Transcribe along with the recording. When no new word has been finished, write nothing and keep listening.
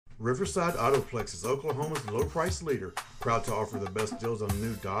Riverside Autoplex is Oklahoma's low-price leader, proud to offer the best deals on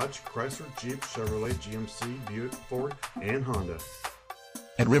new Dodge, Chrysler, Jeep, Chevrolet, GMC, Buick, Ford, and Honda.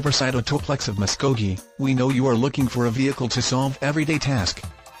 At Riverside Autoplex of Muskogee, we know you are looking for a vehicle to solve everyday tasks.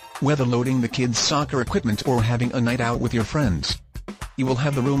 Whether loading the kids' soccer equipment or having a night out with your friends, you will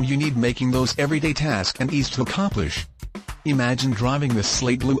have the room you need, making those everyday tasks and ease to accomplish. Imagine driving this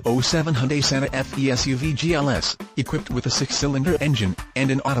slate blue '07 Hyundai Santa Fe SUV GLS, equipped with a 6-cylinder engine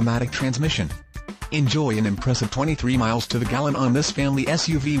and an automatic transmission. Enjoy an impressive 23 miles to the gallon on this family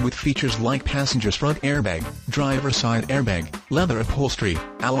SUV with features like passenger's front airbag, driver's side airbag, leather upholstery,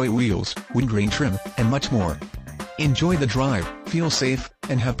 alloy wheels, windscreen trim, and much more. Enjoy the drive, feel safe,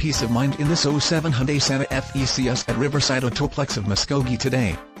 and have peace of mind in this '07 Hyundai Santa Fe. See us at Riverside Autoplex of Muskogee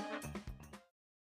today.